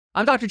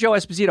I'm Dr. Joe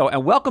Esposito,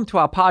 and welcome to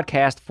our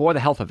podcast, For the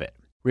Health of It.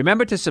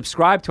 Remember to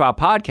subscribe to our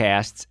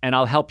podcasts, and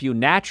I'll help you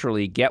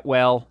naturally get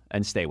well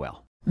and stay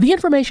well. The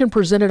information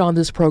presented on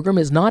this program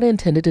is not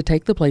intended to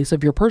take the place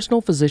of your personal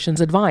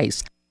physician's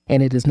advice,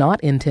 and it is not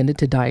intended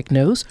to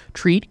diagnose,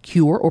 treat,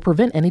 cure, or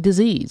prevent any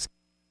disease.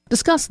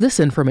 Discuss this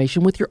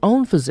information with your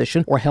own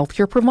physician or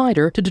healthcare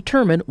provider to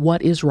determine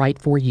what is right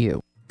for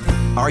you.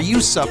 Are you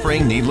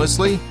suffering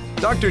needlessly?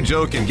 Dr.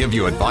 Joe can give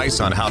you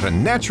advice on how to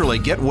naturally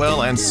get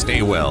well and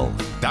stay well.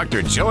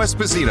 Dr. Joe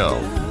Esposito.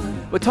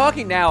 We're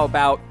talking now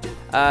about,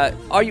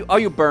 are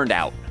you burned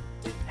out?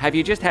 Have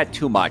you just had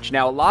too much?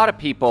 Now, a lot of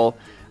people,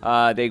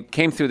 they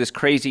came through this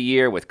crazy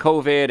year with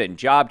COVID and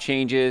job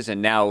changes,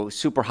 and now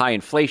super high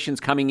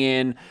inflation's coming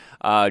in.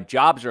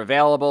 Jobs are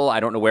available. I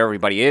don't know where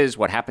everybody is,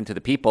 what happened to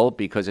the people,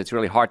 because it's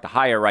really hard to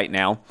hire right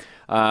now.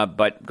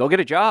 But go get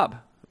a job.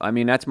 I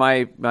mean, that's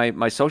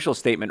my social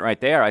statement right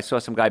there. I saw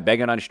some guy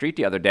begging on the street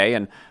the other day,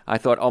 and I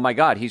thought, oh my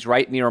God, he's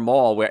right near a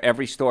mall where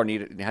every store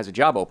has a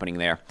job opening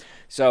there.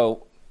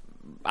 So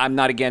I'm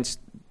not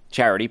against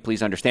charity,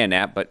 please understand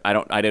that, but I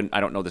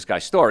don't know this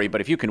guy's story.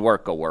 But if you can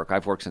work, go work.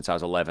 I've worked since I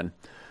was 11.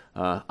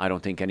 I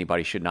don't think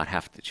anybody should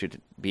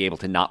be able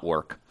to not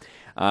work.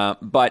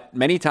 But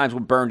many times we're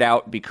burned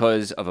out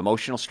because of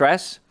emotional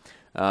stress.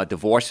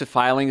 Divorce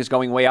filing is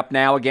going way up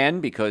now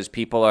again because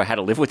people had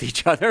to live with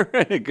each other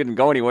and it couldn't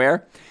go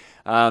anywhere.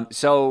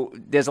 So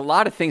there's a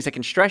lot of things that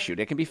can stress you.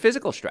 There can be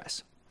physical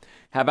stress.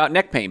 How about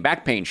neck pain,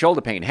 back pain,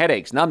 shoulder pain,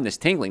 headaches, numbness,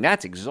 tingling?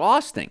 That's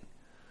exhausting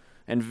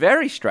and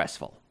very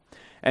stressful.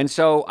 And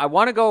so I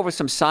want to go over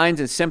some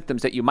signs and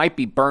symptoms that you might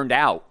be burned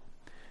out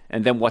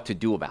and then what to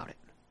do about it.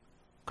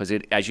 Because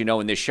as you know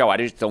in this show, I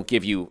just don't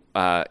give you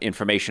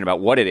information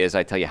about what it is.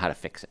 I tell you how to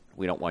fix it.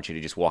 We don't want you to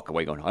just walk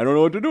away going, I don't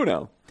know what to do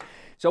now.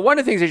 So one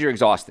of the things is you're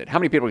exhausted. How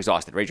many people are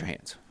exhausted? Raise your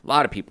hands. A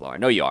lot of people are. I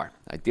know you are.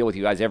 I deal with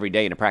you guys every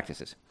day in the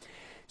practices.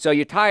 So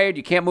you're tired.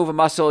 You can't move a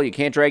muscle. You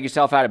can't drag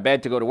yourself out of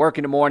bed to go to work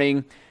in the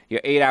morning.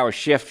 Your 8-hour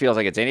shift feels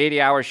like it's an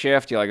 80-hour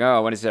shift. You're like,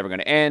 oh, when is this ever going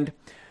to end?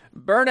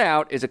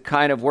 Burnout is a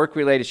kind of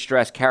work-related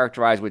stress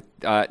characterized with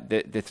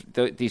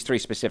these three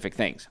specific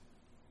things.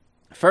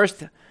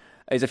 First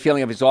is a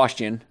feeling of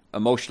exhaustion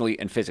emotionally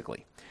and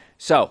physically.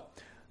 So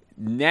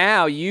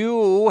now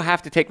you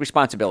have to take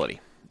responsibility.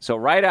 So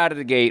right out of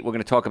the gate, we're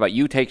going to talk about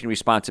you taking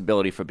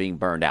responsibility for being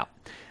burned out.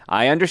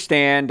 I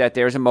understand that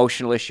there's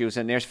emotional issues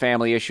and there's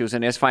family issues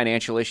and there's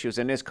financial issues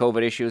and there's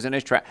COVID issues and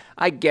there's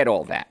I get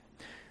all that.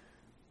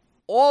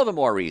 All the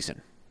more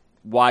reason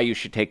why you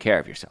should take care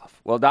of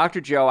yourself. Well,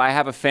 Dr. Joe, I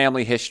have a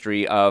family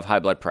history of high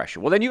blood pressure.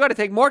 Well, then you got to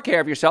take more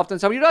care of yourself than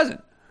somebody who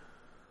doesn't.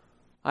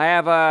 I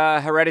have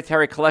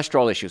hereditary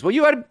cholesterol issues. Well,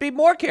 you got to be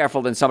more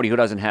careful than somebody who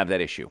doesn't have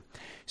that issue.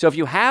 So if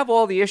you have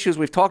all the issues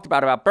we've talked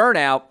about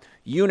burnout,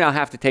 you now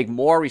have to take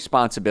more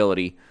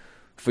responsibility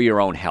for your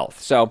own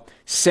health. So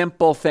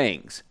simple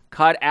things.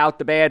 Cut out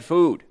the bad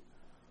food.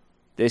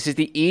 This is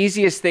the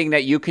easiest thing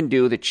that you can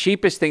do, the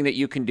cheapest thing that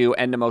you can do,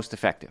 and the most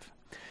effective.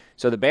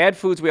 So the bad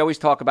foods we always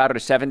talk about are the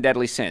 7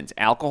 deadly sins: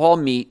 alcohol,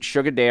 meat,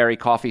 sugar, dairy,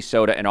 coffee,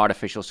 soda, and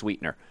artificial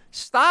sweetener.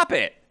 Stop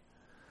it.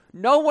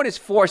 No one is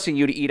forcing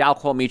you to eat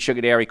alcohol, meat,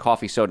 sugar, dairy,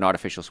 coffee, soda, and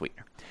artificial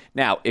sweetener.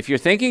 Now, if you're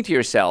thinking to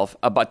yourself,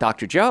 but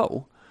Dr.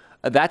 Joe,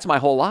 that's my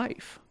whole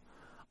life.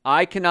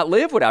 I cannot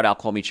live without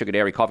alcohol, meat, sugar,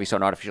 dairy, coffee, soda,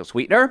 and artificial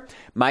sweetener.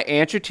 My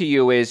answer to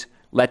you is,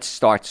 let's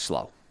start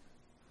slow.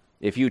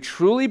 If you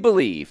truly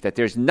believe that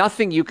there's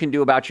nothing you can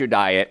do about your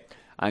diet,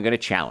 I'm going to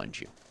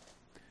challenge you.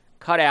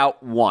 Cut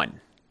out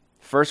one.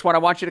 First one I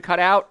want you to cut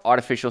out,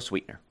 artificial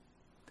sweetener.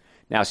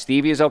 Now,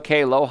 stevia is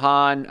okay,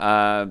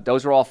 Lohan,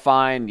 those are all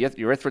fine.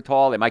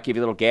 Erythritol, they might give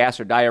you a little gas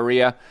or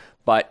diarrhea.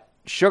 But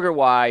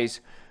sugar-wise,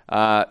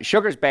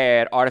 sugar's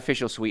bad.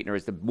 Artificial sweetener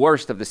is the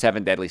worst of the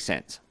 7 deadly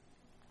sins.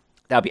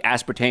 That would be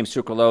aspartame,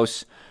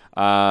 sucralose,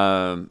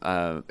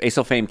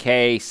 acylfame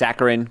K,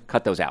 saccharin.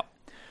 Cut those out.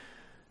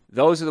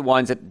 Those are the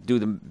ones that do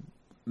the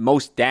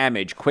most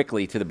damage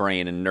quickly to the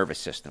brain and nervous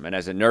system. And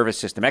as a nervous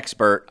system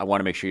expert, I want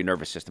to make sure your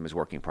nervous system is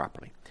working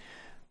properly.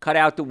 Cut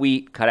out the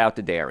wheat, cut out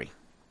the dairy.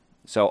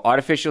 So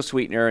artificial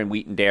sweetener and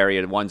wheat and dairy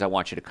are the ones I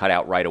want you to cut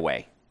out right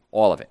away,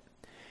 all of it.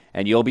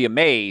 And you'll be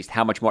amazed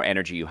how much more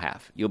energy you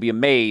have. You'll be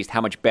amazed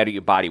how much better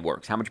your body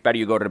works, how much better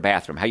you go to the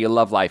bathroom, how your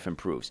love life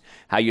improves,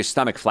 how your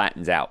stomach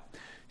flattens out.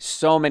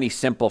 So many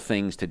simple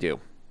things to do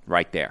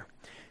right there.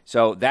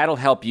 So that'll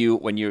help you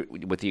when you're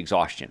with the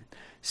exhaustion.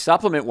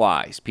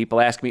 Supplement-wise,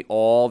 people ask me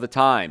all the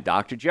time,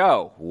 Dr.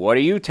 Joe, what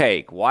do you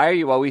take? Why are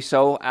you always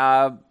so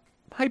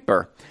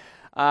hyper?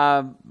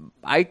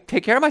 I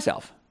take care of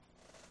myself.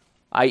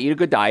 I eat a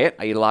good diet.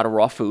 I eat a lot of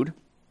raw food.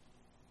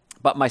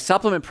 But my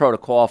supplement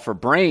protocol for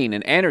brain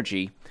and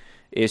energy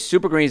is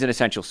Super Greens and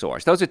Essential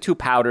Source. Those are 2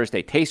 powders.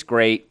 They taste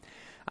great.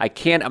 I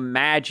can't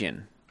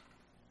imagine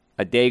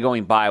a day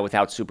going by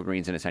without Super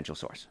Greens and Essential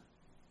Source.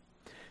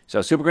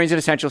 So Super Greens and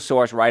Essential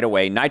Source right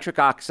away. Nitric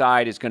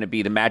oxide is going to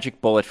be the magic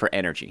bullet for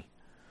energy.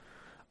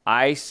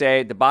 I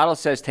say, the bottle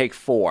says take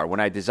 4. When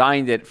I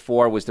designed it,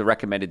 4 was the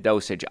recommended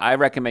dosage. I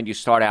recommend you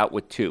start out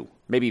with 2,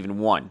 maybe even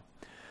 1.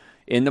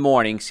 in the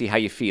morning, see how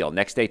you feel.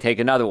 Next day, take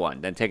another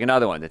one, then take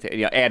another one.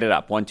 Add it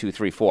up, 1, 2,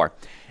 3, 4.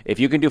 If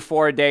you can do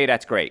 4 a day,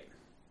 that's great.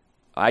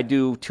 I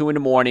do 2 in the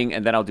morning,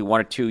 and then I'll do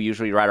 1 or 2,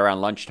 usually right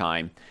around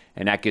lunchtime,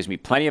 and that gives me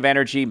plenty of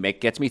energy,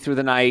 gets me through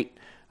the night.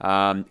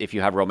 If you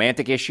have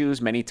romantic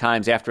issues, many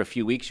times after a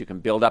few weeks, you can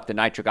build up the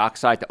nitric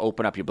oxide to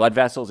open up your blood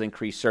vessels,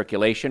 increase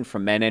circulation for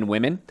men and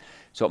women.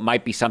 So it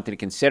might be something to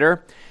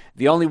consider.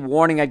 The only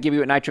warning I'd give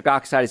you at nitric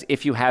oxide is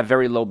if you have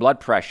very low blood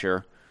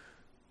pressure,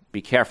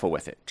 be careful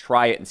with it.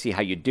 Try it and see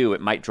how you do. It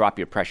might drop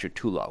your pressure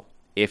too low.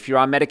 If you're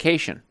on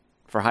medication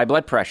for high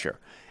blood pressure,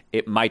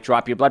 it might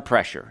drop your blood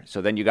pressure.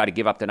 So then you got to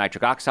give up the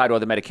nitric oxide or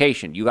the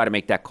medication. You got to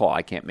make that call.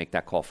 I can't make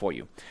that call for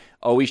you.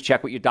 Always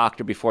check with your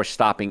doctor before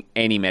stopping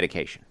any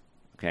medication.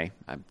 Okay?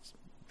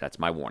 That's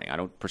my warning. I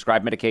don't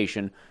prescribe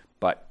medication,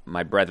 but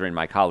my brethren,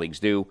 my colleagues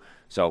do.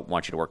 So I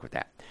want you to work with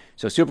that.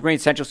 So Super Green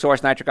Essential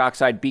Source Nitric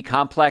Oxide B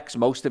Complex.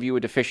 Most of you are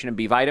deficient in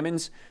B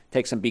vitamins.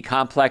 Take some B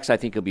Complex. I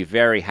think you'll be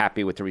very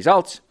happy with the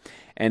results.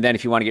 And then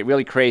if you want to get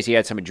really crazy,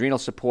 add some adrenal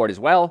support as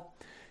well.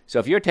 So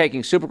if you're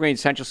taking Super Green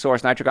Essential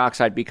Source Nitric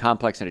Oxide B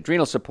Complex and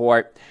adrenal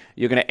support,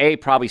 you're going to,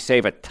 probably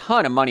save a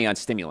ton of money on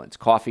stimulants,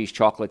 coffees,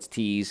 chocolates,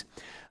 teas.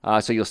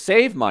 So you'll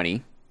save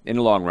money in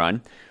the long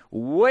run,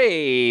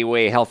 way,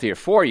 way healthier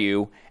for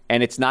you,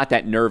 and it's not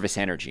that nervous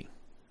energy.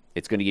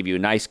 It's going to give you a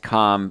nice,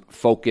 calm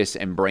focus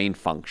and brain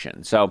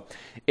function. So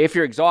if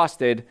you're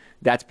exhausted,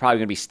 that's probably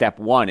going to be step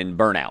 1 in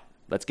burnout.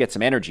 Let's get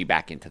some energy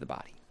back into the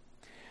body.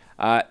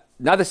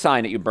 Another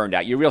sign that you're burned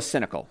out, you're real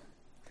cynical.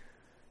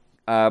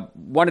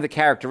 One of the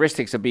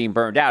characteristics of being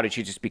burned out is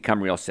you just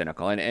become real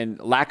cynical. And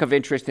lack of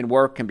interest in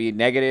work can be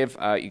negative.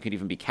 You can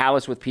even be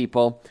callous with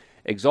people.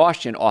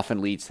 Exhaustion often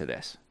leads to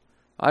this.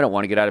 I don't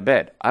want to get out of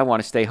bed. I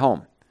want to stay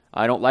home.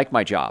 I don't like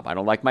my job. I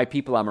don't like my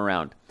people I'm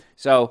around.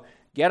 So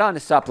get on the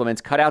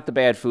supplements, cut out the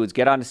bad foods,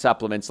 get on the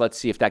supplements. Let's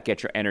see if that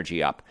gets your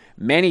energy up.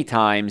 Many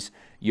times,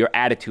 your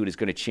attitude is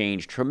going to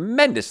change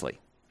tremendously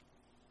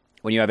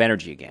when you have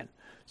energy again.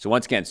 So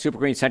once again, Super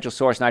Green Essential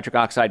Source Nitric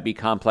Oxide B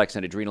Complex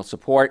and adrenal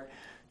support.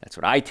 That's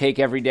what I take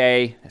every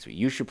day. That's what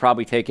you should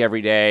probably take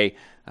every day.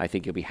 I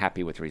think you'll be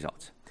happy with the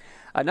results.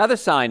 Another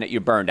sign that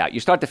you're burned out,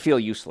 you start to feel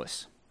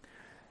useless.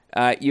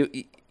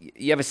 You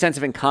have a sense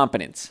of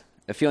incompetence,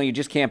 a feeling you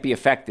just can't be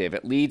effective.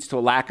 It leads to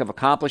a lack of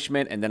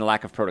accomplishment and then a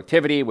lack of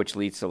productivity, which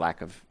leads to a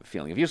lack of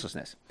feeling of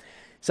uselessness.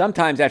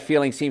 Sometimes that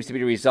feeling seems to be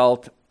the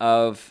result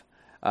of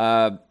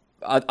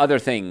other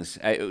things.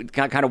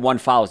 Kind of one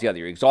follows the other.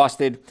 You're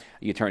exhausted,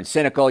 you turn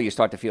cynical, you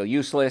start to feel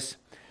useless.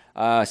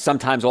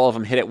 Sometimes all of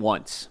them hit at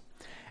once.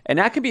 And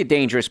that can be a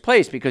dangerous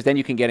place because then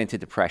you can get into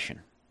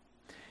depression.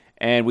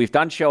 And we've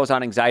done shows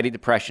on anxiety,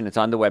 depression. It's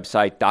on the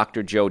website,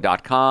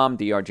 drjoe.com,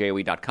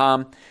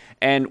 drjoe.com.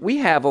 And we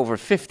have over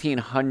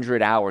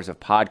 1,500 hours of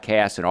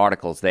podcasts and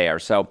articles there.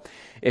 So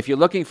if you're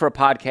looking for a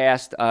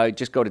podcast,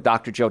 just go to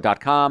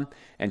drjoe.com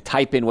and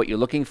type in what you're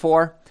looking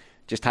for.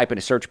 Just type in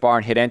a search bar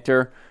and hit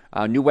enter.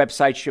 New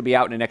website should be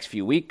out in the next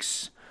few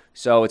weeks.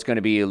 So it's going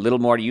to be a little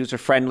more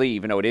user-friendly,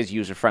 even though it is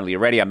user-friendly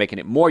already. I'm making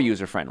it more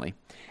user-friendly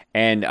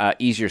and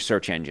easier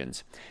search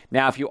engines.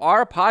 Now, if you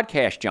are a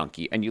podcast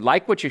junkie and you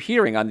like what you're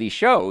hearing on these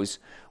shows,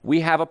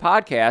 we have a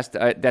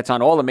podcast that's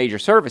on all the major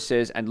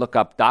services, and look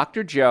up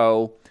Dr.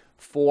 Joe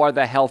for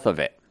the Health of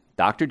It.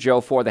 Dr.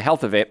 Joe for the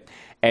Health of It,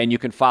 and you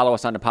can follow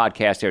us on the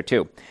podcast there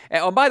too.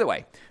 And, oh, by the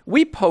way,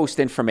 we post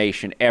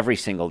information every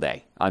single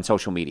day on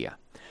social media.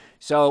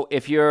 So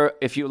if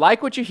you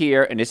like what you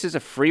hear, and this is a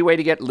free way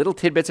to get little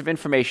tidbits of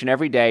information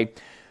every day,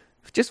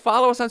 just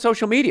follow us on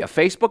social media,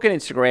 Facebook and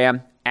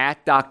Instagram,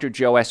 at Dr.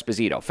 Joe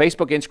Esposito.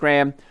 Facebook,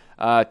 Instagram,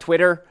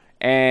 Twitter,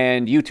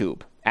 and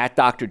YouTube, at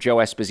Dr. Joe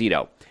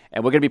Esposito.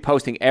 And we're going to be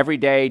posting every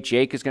day.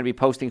 Jake is going to be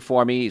posting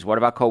for me. He's one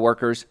of our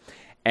coworkers.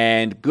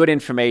 And good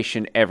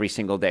information every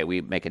single day.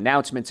 We make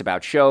announcements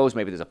about shows.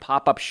 Maybe there's a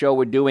pop-up show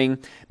we're doing.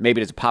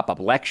 Maybe there's a pop-up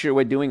lecture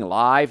we're doing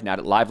live, now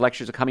that live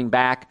lectures are coming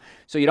back.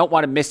 So you don't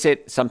want to miss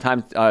it.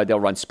 Sometimes they'll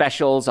run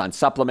specials on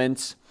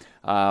supplements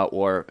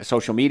or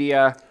social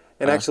media.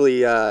 And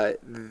actually,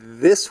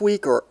 this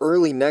week or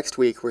early next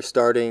week, we're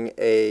starting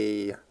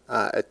a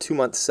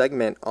 2-month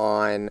segment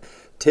on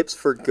tips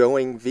for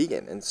going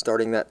vegan and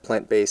starting that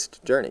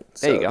plant-based journey.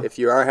 So there you go. If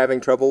you are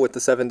having trouble with the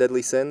 7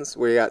 deadly sins,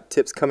 we got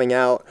tips coming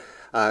out,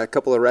 a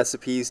couple of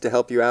recipes to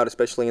help you out,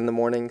 especially in the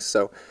mornings.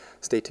 So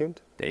stay tuned.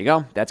 There you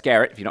go. That's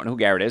Garrett, if you don't know who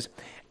Garrett is.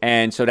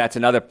 And so that's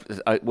another,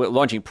 we're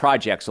launching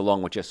projects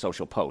along with just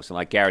social posts. And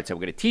like Garrett said,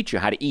 we're going to teach you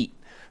how to eat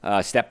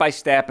step by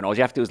step. And all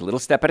you have to do is a little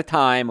step at a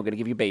time. We're going to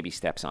give you baby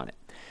steps on it.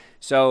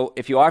 So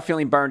if you are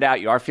feeling burned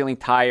out, you are feeling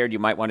tired, you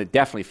might want to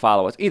definitely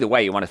follow us. Either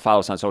way, you want to follow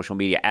us on social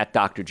media at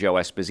Dr. Joe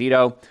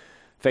Esposito,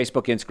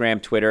 Facebook,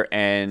 Instagram, Twitter,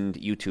 and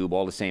YouTube,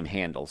 all the same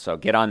handle. So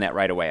get on that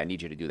right away. I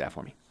need you to do that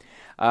for me.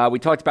 We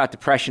talked about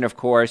depression, of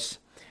course.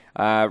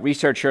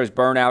 Research shows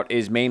burnout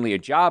is mainly a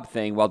job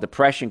thing, while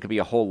depression could be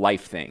a whole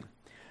life thing.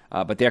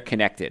 But they're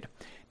connected.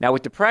 Now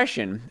with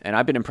depression, and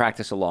I've been in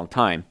practice a long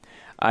time,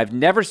 I've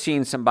never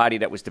seen somebody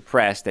that was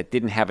depressed that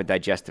didn't have a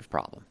digestive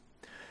problem.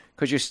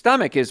 Because your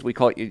stomach is, we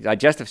call it, your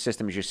digestive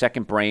system is your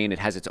second brain. It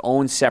has its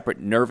own separate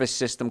nervous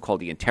system called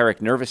the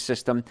enteric nervous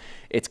system.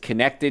 It's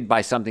connected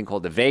by something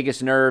called the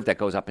vagus nerve that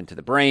goes up into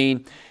the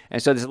brain.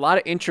 And so there's a lot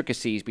of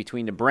intricacies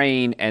between the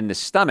brain and the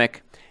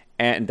stomach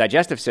and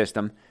digestive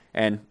system.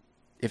 And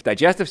if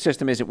digestive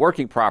system isn't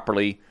working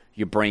properly,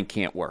 your brain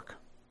can't work.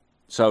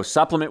 So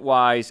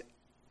supplement-wise,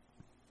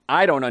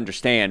 I don't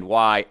understand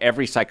why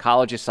every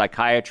psychologist,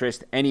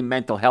 psychiatrist, any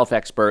mental health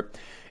expert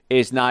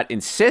is not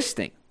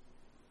insisting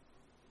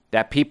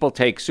that people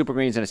take Super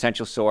Greens and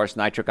Essential Source,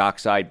 nitric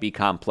oxide,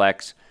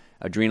 B-complex,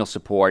 adrenal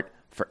support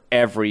for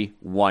every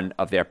one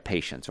of their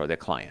patients or their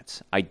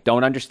clients. I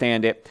don't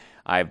understand it.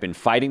 I've been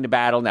fighting the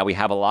battle. Now, we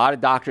have a lot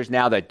of doctors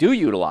now that do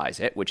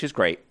utilize it, which is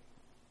great.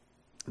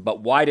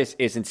 But why this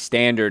isn't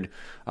standard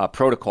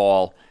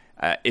protocol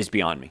is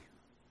beyond me.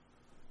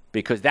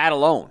 Because that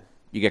alone,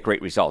 you get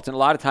great results. And a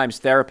lot of times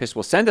therapists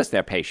will send us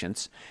their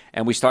patients,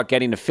 and we start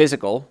getting the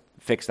physical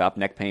fixed up,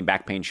 neck pain,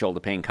 back pain,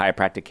 shoulder pain,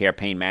 chiropractic care,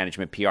 pain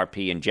management,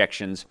 PRP,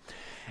 injections.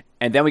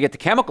 And then we get the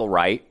chemical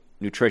right,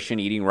 nutrition,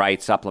 eating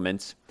right,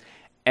 supplements.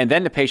 And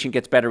then the patient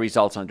gets better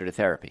results under the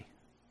therapy.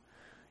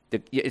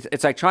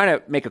 It's like trying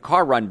to make a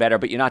car run better,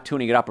 but you're not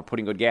tuning it up or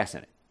putting good gas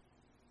in it.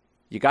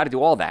 You got to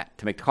do all that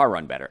to make the car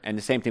run better. And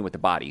the same thing with the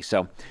body.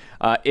 So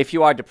if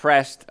you are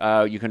depressed,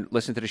 you can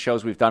listen to the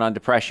shows we've done on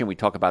depression. We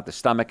talk about the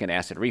stomach and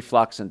acid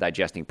reflux and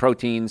digesting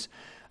proteins.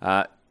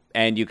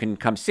 And you can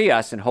come see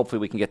us, and hopefully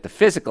we can get the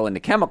physical and the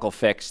chemical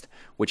fixed,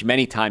 which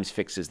many times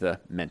fixes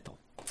the mental.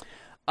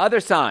 Other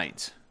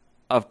signs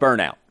of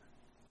burnout.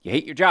 You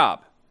hate your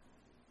job.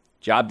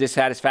 Job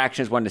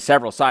dissatisfaction is one of the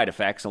several side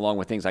effects, along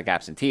with things like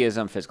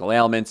absenteeism, physical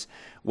ailments,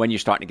 when you're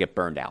starting to get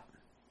burned out.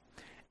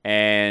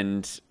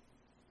 And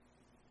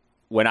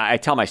when I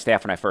tell my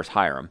staff when I first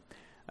hire them,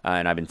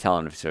 and I've been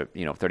telling them for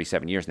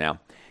 37 years now,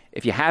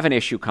 if you have an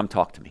issue, come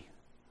talk to me.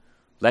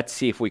 Let's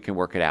see if we can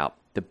work it out.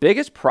 The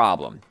biggest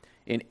problem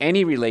in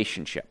any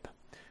relationship,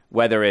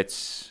 whether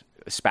it's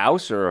a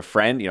spouse or a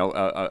friend,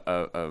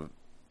 a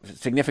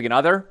significant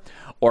other,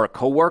 or a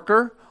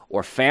coworker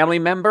or family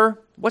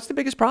member, what's the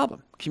biggest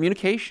problem?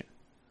 Communication.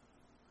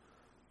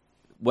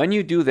 When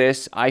you do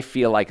this, I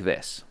feel like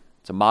this.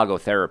 It's Imago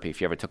therapy, if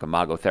you ever took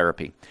Imago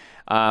therapy.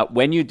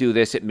 When you do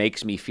this, it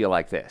makes me feel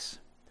like this.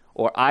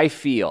 Or I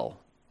feel,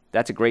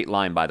 that's a great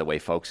line, by the way,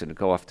 folks, and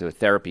go off to a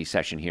therapy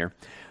session here.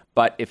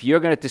 But if you're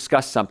going to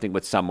discuss something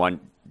with someone,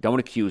 don't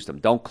accuse them.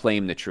 Don't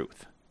claim the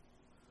truth.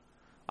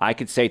 I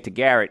could say to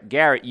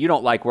Garrett, you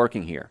don't like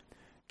working here.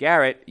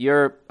 Garrett,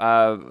 you're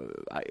not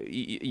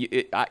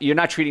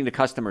treating the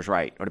customers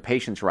right or the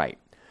patients right.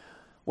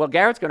 Well,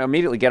 Garrett's going to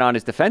immediately get on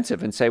his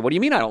defensive and say, what do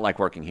you mean I don't like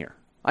working here?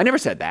 I never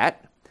said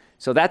that.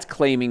 So that's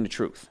claiming the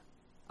truth.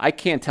 I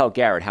can't tell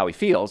Garrett how he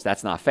feels.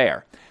 That's not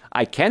fair.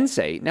 I can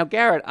say, now,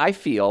 Garrett, I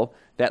feel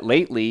that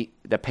lately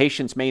the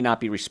patients may not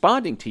be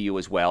responding to you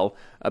as well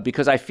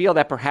because I feel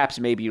that perhaps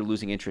maybe you're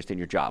losing interest in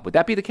your job. Would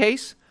that be the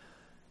case?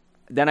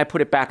 Then I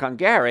put it back on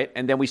Garrett,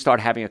 and then we start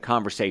having a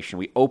conversation.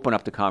 We open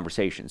up the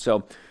conversation.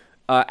 So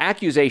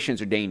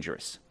accusations are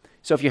dangerous.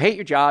 So if you hate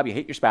your job, you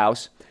hate your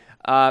spouse,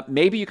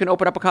 maybe you can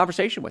open up a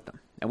conversation with them.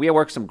 And we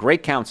work with some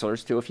great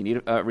counselors, too, if you need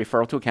a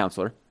referral to a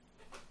counselor.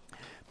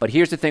 But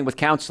here's the thing with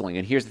counseling,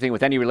 and here's the thing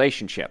with any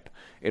relationship.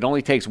 It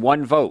only takes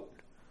one vote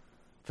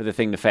for the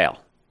thing to fail.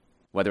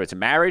 Whether it's a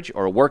marriage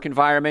or a work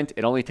environment,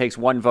 it only takes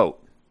one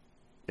vote.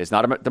 It's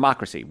not a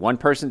democracy. One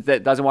person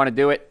that doesn't want to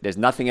do it, there's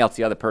nothing else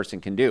the other person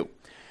can do.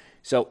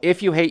 So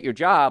if you hate your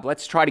job,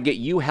 let's try to get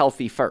you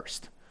healthy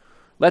first.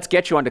 Let's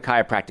get you onto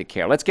chiropractic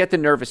care. Let's get the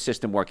nervous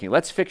system working.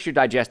 Let's fix your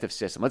digestive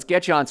system. Let's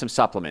get you on some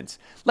supplements.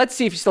 Let's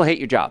see if you still hate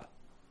your job.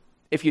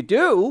 If you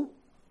do,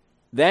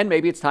 then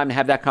maybe it's time to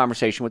have that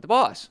conversation with the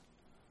boss.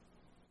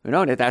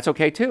 That's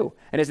okay too.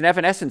 And there's an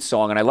Evanescence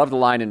song, and I love the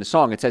line in the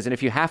song. It says, and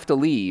if you have to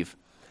leave,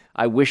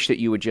 I wish that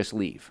you would just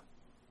leave.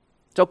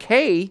 It's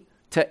okay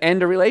to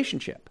end a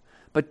relationship,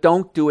 but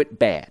don't do it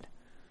bad.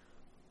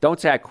 Don't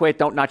say I quit,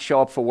 don't not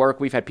show up for work.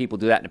 We've had people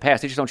do that in the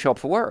past. They just don't show up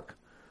for work.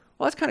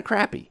 Well, that's kind of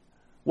crappy.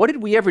 What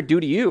did we ever do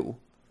to you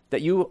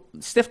that you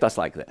stiffed us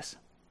like this?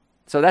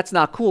 So that's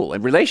not cool.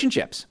 In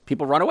relationships,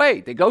 people run away.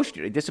 They ghost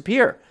you. They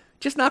disappear.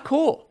 Just not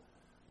cool.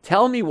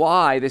 Tell me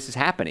why this is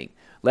happening.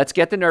 Let's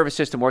get the nervous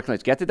system working.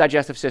 Let's get the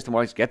digestive system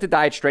working. Let's get the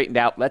diet straightened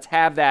out. Let's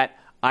have that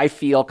I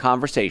feel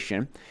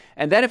conversation.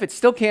 And then if it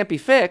still can't be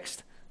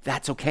fixed,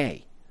 that's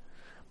okay.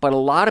 But a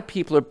lot of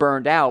people are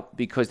burned out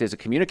because there's a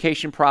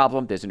communication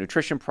problem, there's a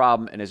nutrition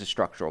problem, and there's a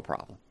structural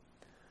problem.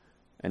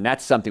 And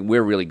that's something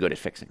we're really good at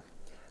fixing.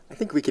 I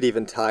think we could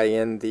even tie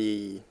in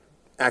the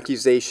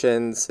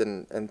accusations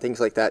and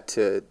things like that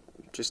to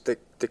just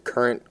the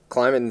current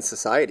climate in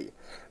society,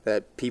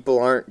 that people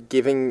aren't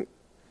giving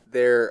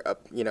their,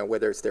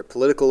 whether it's their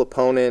political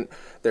opponent,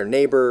 their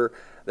neighbor,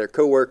 their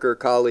coworker,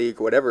 colleague,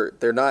 whatever,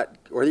 they're not,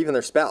 or even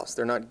their spouse,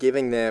 they're not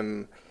giving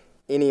them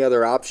any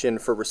other option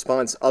for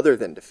response other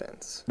than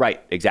defense.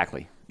 Right,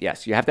 exactly.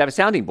 Yes, you have to have a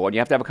sounding board. You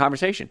have to have a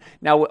conversation.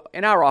 Now,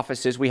 in our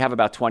offices, we have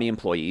about 20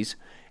 employees,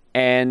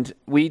 And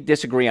we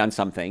disagree on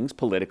some things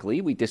politically.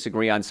 We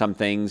disagree on some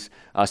things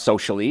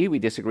socially. We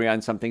disagree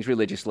on some things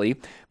religiously.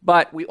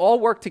 But we all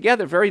work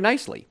together very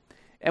nicely.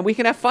 And we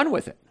can have fun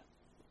with it.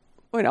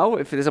 You know,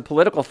 if there's a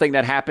political thing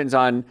that happens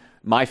on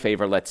my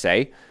favor, let's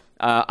say,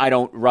 I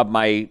don't rub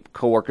my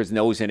coworker's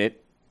nose in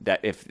it that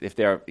if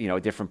they're, you know,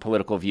 a different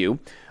political view.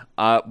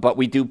 But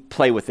we do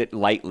play with it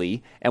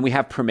lightly, and we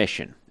have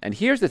permission. And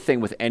here's the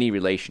thing with any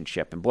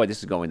relationship, and boy, this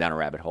is going down a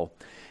rabbit hole.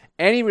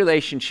 Any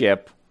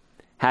relationship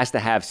has to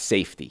have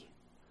safety.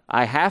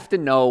 I have to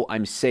know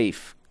I'm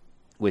safe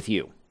with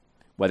you.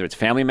 Whether it's a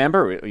family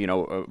member, you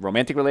know, a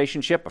romantic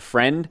relationship, a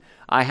friend,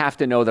 I have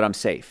to know that I'm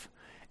safe.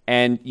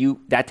 And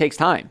that takes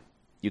time.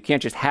 You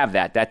can't just have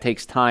that. That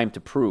takes time to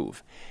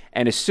prove.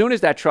 And as soon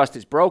as that trust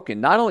is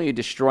broken, not only are you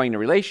destroying the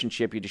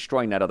relationship, you're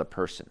destroying that other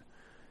person.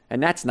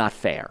 And that's not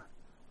fair.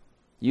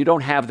 You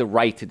don't have the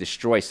right to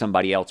destroy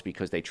somebody else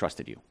because they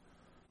trusted you.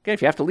 Okay,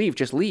 if you have to leave,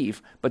 just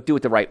leave, but do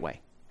it the right way.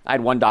 I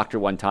had one doctor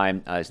one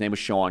time, his name was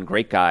Sean,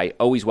 great guy,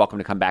 always welcome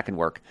to come back and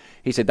work.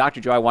 He said,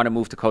 Dr. Joe, I want to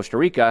move to Costa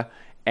Rica,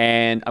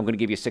 and I'm going to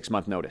give you a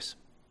 6-month notice.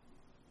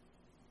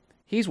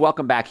 He's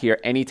welcome back here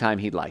anytime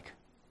he'd like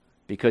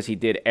because he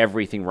did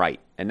everything right.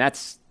 And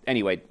that's,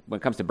 anyway, when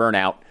it comes to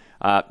burnout,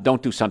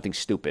 don't do something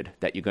stupid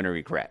that you're going to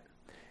regret.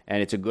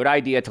 And it's a good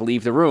idea to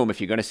leave the room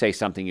if you're going to say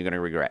something you're going to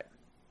regret.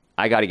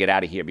 I got to get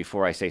out of here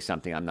before I say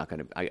something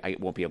I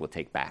won't be able to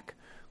take back.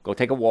 Go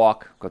take a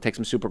walk, go take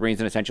some Super Greens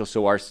and Essential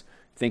Source,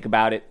 think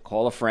about it,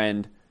 call a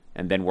friend,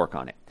 and then work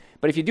on it.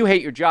 But if you do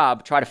hate your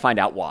job, try to find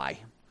out why.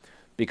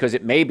 Because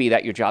it may be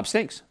that your job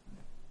stinks.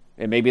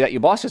 It may be that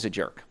your boss is a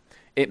jerk.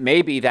 It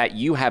may be that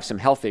you have some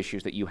health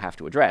issues that you have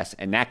to address,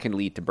 and that can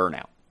lead to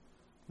burnout,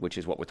 which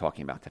is what we're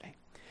talking about today.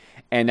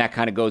 And that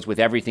kind of goes with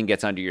everything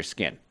gets under your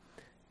skin.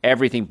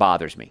 Everything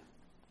bothers me.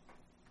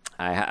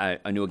 I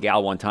knew a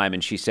gal one time,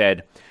 and she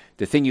said,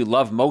 the thing you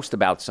love most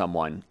about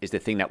someone is the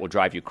thing that will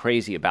drive you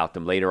crazy about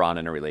them later on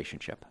in a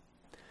relationship.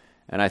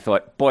 And I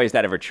thought, boy, is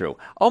that ever true?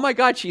 Oh my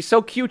God, she's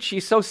so cute.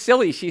 She's so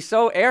silly. She's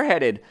so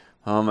airheaded.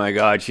 Oh my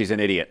God, she's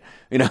an idiot.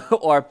 You know,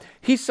 or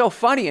he's so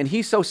funny and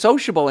he's so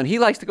sociable and he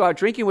likes to go out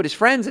drinking with his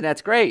friends and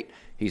that's great.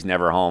 He's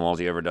never home. All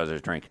he ever does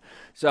is drink.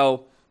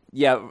 So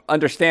yeah,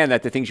 understand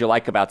that the things you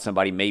like about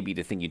somebody may be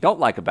the thing you don't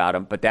like about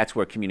them, but that's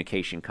where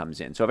communication comes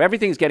in. So if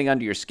everything's getting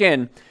under your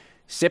skin,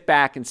 sit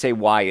back and say,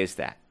 why is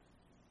that?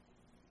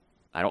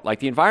 I don't like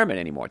the environment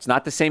anymore. It's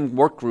not the same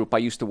work group I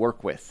used to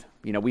work with.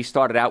 You know, we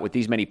started out with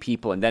these many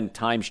people and then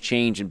times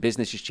change and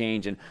businesses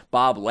change and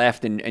Bob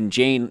left and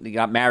Jane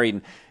got married.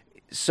 And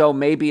so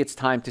maybe it's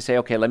time to say,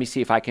 okay, let me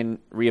see if I can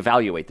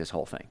reevaluate this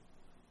whole thing.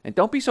 And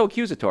don't be so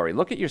accusatory.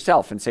 Look at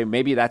yourself and say,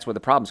 maybe that's where the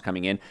problem's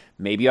coming in.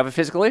 Maybe you have a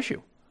physical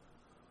issue.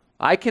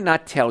 I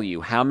cannot tell you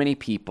how many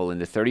people in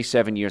the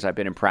 37 years I've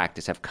been in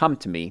practice have come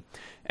to me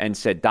and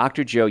said,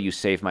 Dr. Joe, you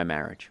saved my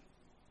marriage.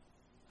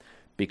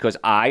 Because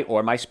I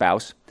or my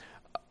spouse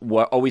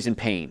were always in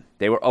pain.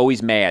 They were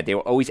always mad. They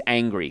were always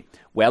angry.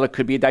 Well, it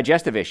could be a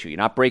digestive issue. You're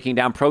not breaking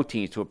down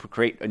proteins to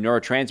create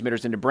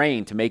neurotransmitters in the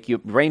brain to make your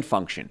brain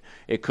function.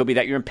 It could be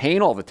that you're in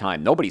pain all the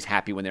time. Nobody's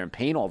happy when they're in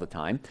pain all the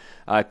time.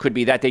 It could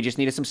be that they just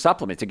needed some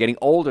supplements. They're getting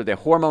older. Their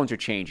hormones are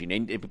changing. They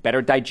need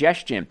better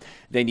digestion.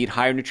 They need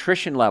higher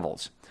nutrition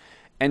levels.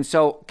 And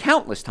so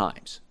countless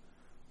times,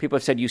 people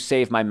have said, you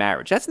saved my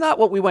marriage. That's not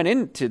what we went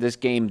into this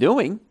game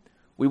doing.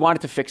 We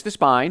wanted to fix the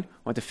spine,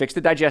 wanted to fix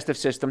the digestive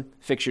system,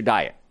 fix your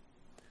diet.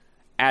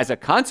 As a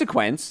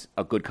consequence,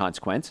 a good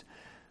consequence,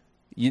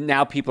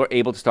 now people are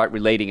able to start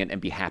relating it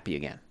and be happy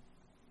again.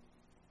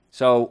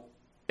 So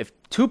if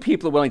two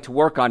people are willing to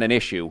work on an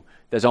issue,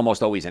 there's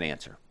almost always an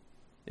answer.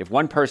 If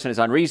one person is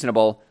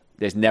unreasonable,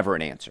 there's never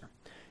an answer.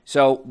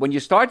 So when you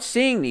start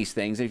seeing these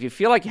things, and if you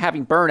feel like you're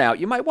having burnout,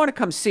 you might want to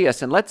come see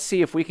us and let's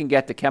see if we can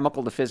get the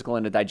chemical, the physical,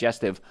 and the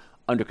digestive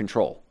under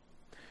control.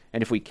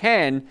 And if we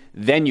can,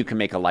 then you can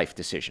make a life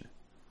decision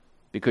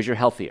because you're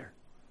healthier.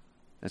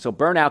 And so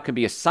burnout can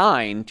be a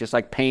sign, just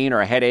like pain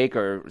or a headache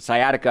or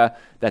sciatica,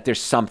 that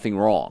there's something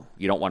wrong.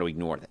 You don't want to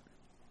ignore that.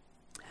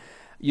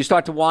 You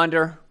start to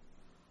wander.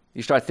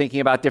 You start thinking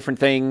about different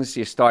things.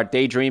 You start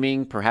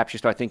daydreaming. Perhaps you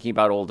start thinking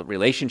about old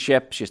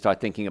relationships. You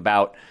start thinking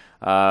about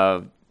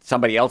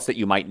somebody else that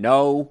you might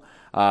know.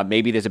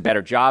 Maybe there's a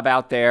better job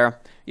out there.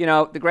 You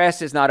know, the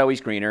grass is not always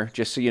greener,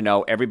 just so you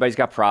know. Everybody's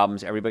got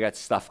problems. Everybody got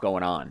stuff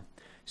going on.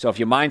 So if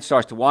your mind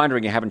starts to wander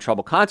and you're having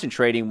trouble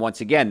concentrating,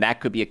 once again,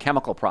 that could be a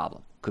chemical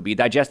problem. Could be a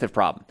digestive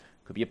problem.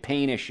 Could be a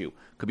pain issue.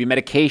 Could be a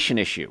medication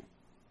issue.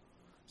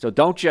 So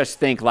don't just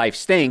think life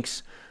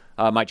stinks.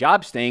 My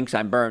job stinks.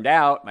 I'm burned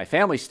out. My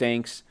family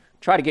stinks.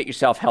 Try to get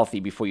yourself healthy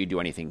before you do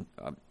anything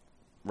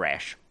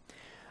rash.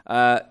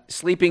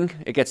 Sleeping,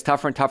 it gets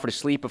tougher and tougher to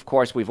sleep. Of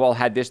course, we've all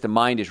had this. The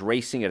mind is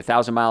racing at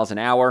 1,000 miles an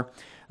hour.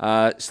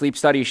 Sleep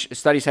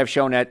studies have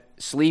shown that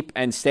sleep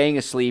and staying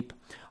asleep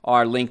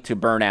are linked to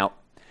burnout.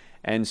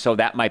 And so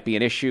that might be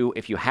an issue.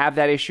 If you have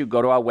that issue,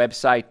 go to our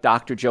website,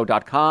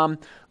 drjoe.com.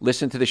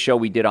 Listen to the show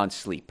we did on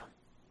sleep.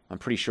 I'm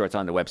pretty sure it's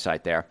on the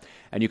website there.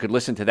 And you could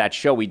listen to that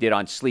show we did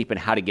on sleep and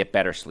how to get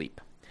better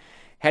sleep.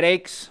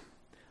 Headaches,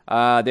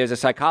 There's a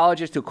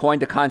psychologist who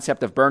coined the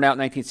concept of burnout in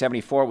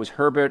 1974. It was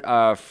Herbert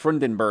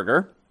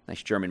Freudenberger,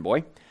 nice German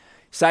boy,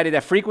 cited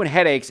that frequent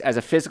headaches as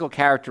a physical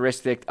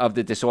characteristic of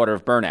the disorder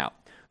of burnout.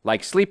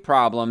 Like sleep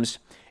problems,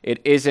 it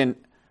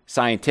isn't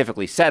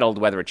scientifically settled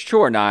whether it's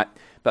true or not,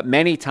 but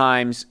many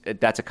times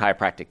that's a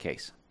chiropractic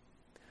case.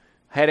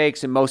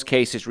 Headaches in most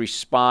cases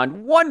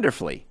respond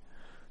wonderfully.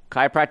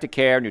 Chiropractic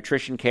care,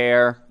 nutrition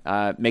care,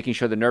 making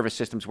sure the nervous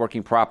system's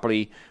working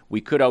properly. We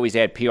could always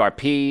add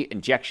PRP,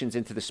 injections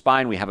into the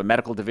spine. We have a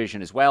medical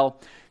division as well.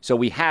 So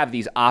we have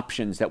these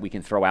options that we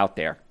can throw out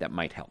there that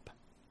might help.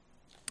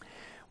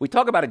 We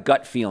talk about a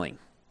gut feeling.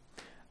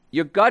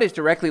 Your gut is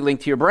directly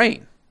linked to your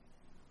brain.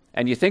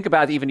 And you think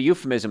about even the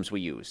euphemisms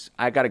we use.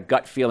 I got a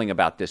gut feeling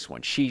about this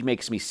one. She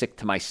makes me sick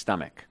to my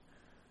stomach.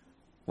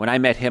 When I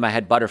met him, I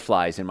had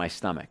butterflies in my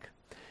stomach.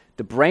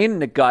 The brain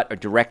and the gut are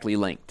directly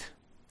linked.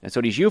 And so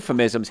these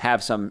euphemisms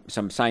have some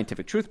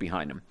scientific truth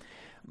behind them.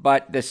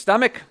 But the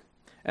stomach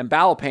and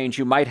bowel pains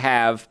you might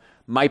have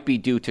might be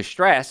due to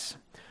stress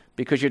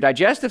because your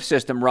digestive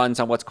system runs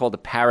on what's called the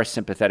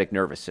parasympathetic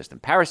nervous system.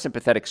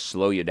 Parasympathetic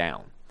slow you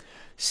down.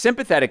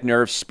 Sympathetic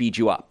nerves speed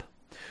you up.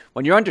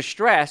 When you're under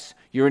stress,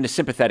 you're in the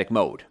sympathetic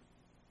mode.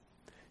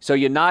 So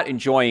you're not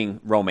enjoying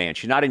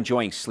romance. You're not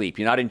enjoying sleep.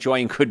 You're not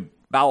enjoying good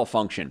bowel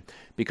function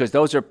because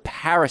those are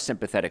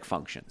parasympathetic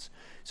functions.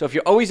 So if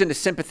you're always in the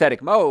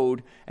sympathetic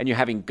mode and you're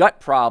having gut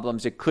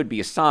problems, it could be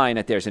a sign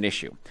that there's an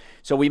issue.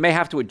 So we may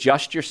have to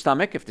adjust your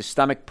stomach. If the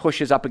stomach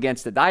pushes up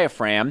against the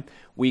diaphragm,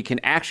 we can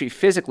actually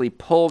physically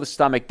pull the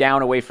stomach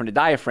down away from the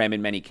diaphragm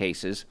in many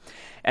cases.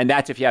 And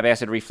that's if you have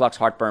acid reflux,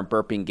 heartburn,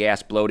 burping,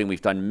 gas, bloating.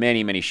 We've done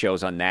many, many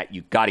shows on that.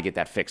 You've got to get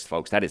that fixed,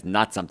 folks. That is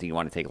not something you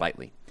want to take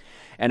lightly.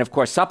 And of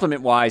course,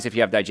 supplement-wise, if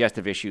you have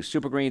digestive issues,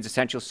 Super Greens,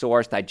 Essential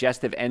Source,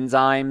 digestive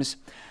enzymes.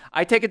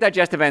 I take a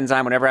digestive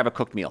enzyme whenever I have a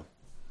cooked meal.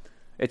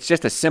 It's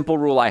just a simple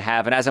rule I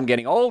have. And as I'm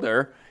getting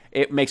older,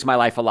 it makes my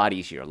life a lot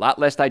easier. A lot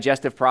less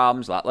digestive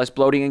problems, a lot less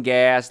bloating and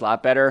gas, a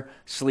lot better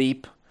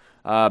sleep,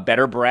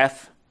 better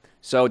breath.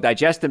 So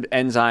digestive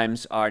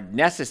enzymes are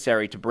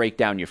necessary to break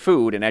down your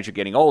food. And as you're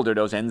getting older,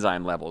 those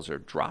enzyme levels are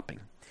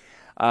dropping.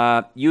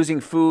 Using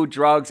food,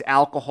 drugs,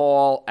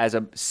 alcohol as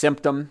a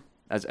symptom,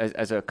 as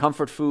a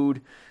comfort food,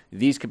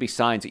 these could be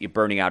signs that you're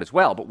burning out as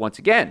well. But once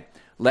again,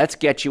 let's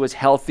get you as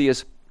healthy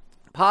as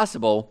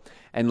possible.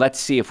 And let's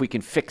see if we can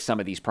fix some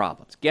of these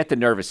problems. Get the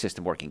nervous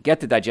system working. Get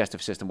the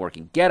digestive system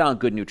working. Get on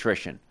good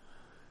nutrition.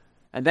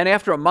 And then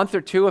after a month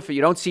or two, if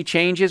you don't see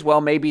changes, well,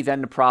 maybe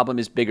then the problem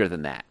is bigger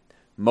than that.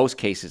 Most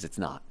cases, it's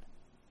not.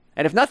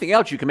 And if nothing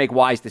else, you can make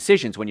wise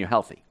decisions when you're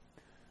healthy.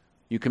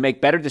 You can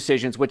make better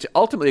decisions, which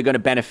ultimately are going to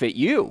benefit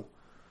you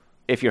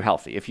if you're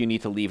healthy. If you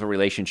need to leave a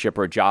relationship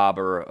or a job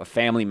or a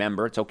family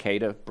member, it's okay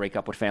to break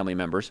up with family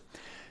members.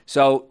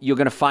 So you're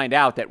going to find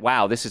out that,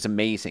 wow, this is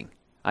amazing.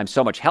 I'm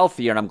so much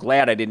healthier, and I'm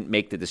glad I didn't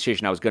make the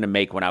decision I was going to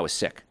make when I was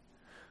sick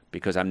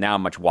because I'm now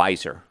much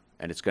wiser,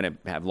 and it's going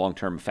to have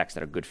long-term effects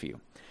that are good for you.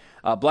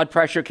 Blood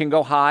pressure can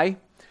go high.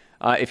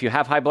 If you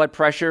have high blood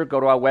pressure, go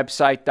to our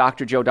website,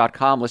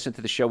 drjoe.com. Listen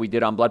to the show we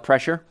did on blood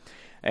pressure.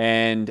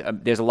 And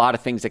there's a lot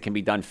of things that can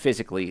be done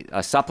physically.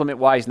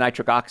 Supplement-wise,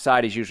 nitric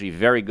oxide is usually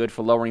very good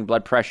for lowering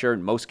blood pressure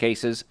in most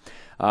cases.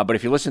 But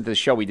if you listen to the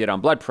show we did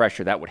on blood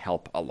pressure, that would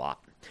help a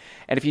lot.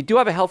 And if you do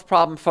have a health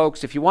problem,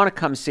 folks, if you want to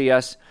come see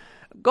us,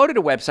 go to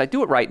the website.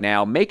 Do it right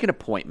now. Make an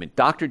appointment,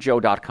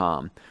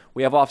 drjoe.com.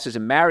 We have offices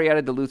in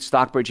Marietta, Duluth,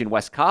 Stockbridge, and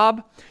West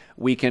Cobb.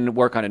 We can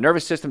work on a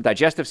nervous system,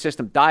 digestive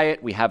system,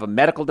 diet. We have a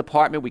medical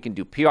department. We can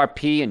do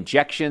PRP,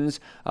 injections,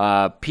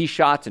 P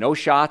shots and O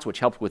shots, which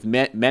help with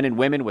men and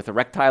women with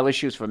erectile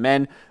issues for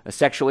men,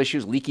 sexual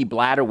issues, leaky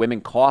bladder, women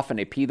cough and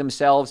they pee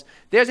themselves.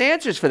 There's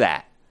answers for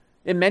that.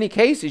 In many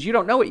cases, you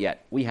don't know it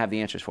yet. We have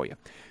the answers for you.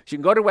 So you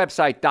can go to the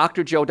website,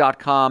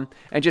 drjoe.com,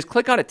 and just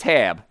click on a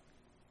tab.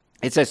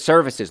 It says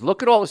services.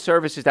 Look at all the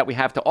services that we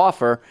have to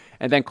offer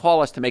and then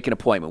call us to make an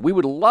appointment. We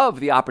would love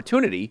the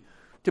opportunity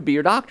to be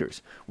your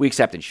doctors. We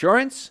accept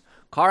insurance,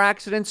 car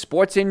accidents,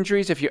 sports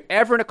injuries. If you're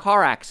ever in a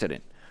car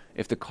accident,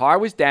 if the car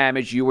was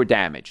damaged, you were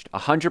damaged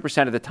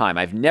 100% of the time.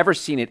 I've never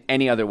seen it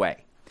any other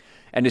way.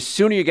 And the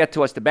sooner you get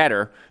to us, the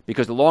better,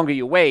 because the longer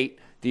you wait,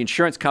 the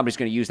insurance company's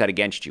going to use that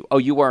against you. Oh,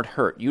 you weren't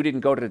hurt. You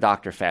didn't go to the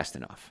doctor fast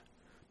enough.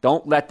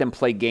 Don't let them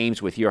play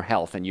games with your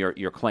health and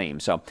your claim.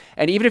 So,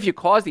 and even if you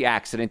caused the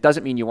accident,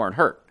 doesn't mean you weren't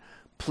hurt.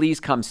 Please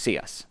come see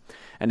us.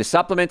 And the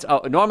supplements,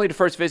 normally the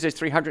first visit is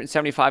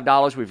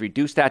 $375. We've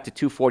reduced that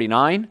to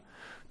 $249.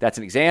 That's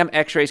an exam,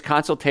 x-rays,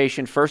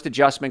 consultation, first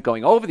adjustment,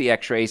 going over the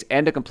x-rays,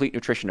 and a complete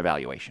nutrition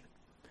evaluation.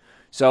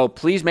 So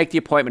please make the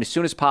appointment as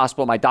soon as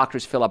possible. My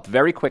doctors fill up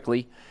very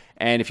quickly.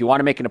 And if you want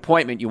to make an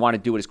appointment, you want to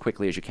do it as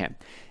quickly as you can.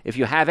 If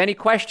you have any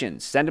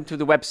questions, send them to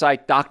the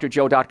website,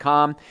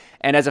 drjoe.com.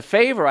 And as a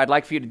favor, I'd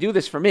like for you to do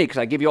this for me because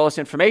I give you all this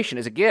information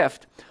as a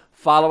gift.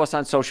 Follow us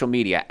on social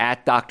media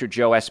at Dr.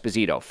 Joe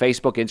Esposito,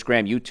 Facebook,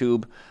 Instagram,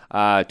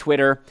 YouTube,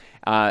 Twitter,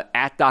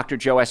 at Dr.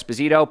 Joe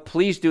Esposito.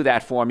 Please do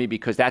that for me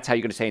because that's how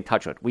you're going to stay in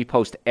touch with it. We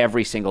post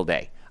every single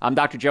day. I'm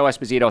Dr. Joe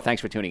Esposito.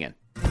 Thanks for tuning in.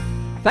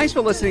 Thanks for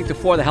listening to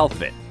For the Health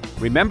Fit.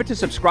 Remember to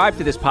subscribe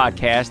to this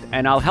podcast,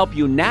 and I'll help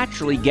you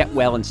naturally get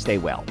well and stay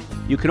well.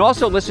 You can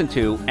also listen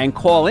to and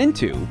call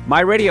into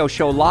my radio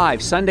show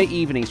live Sunday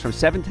evenings from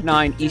 7 to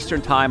 9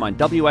 Eastern Time on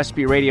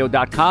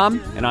WSBRadio.com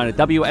and on a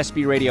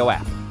WSB Radio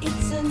app.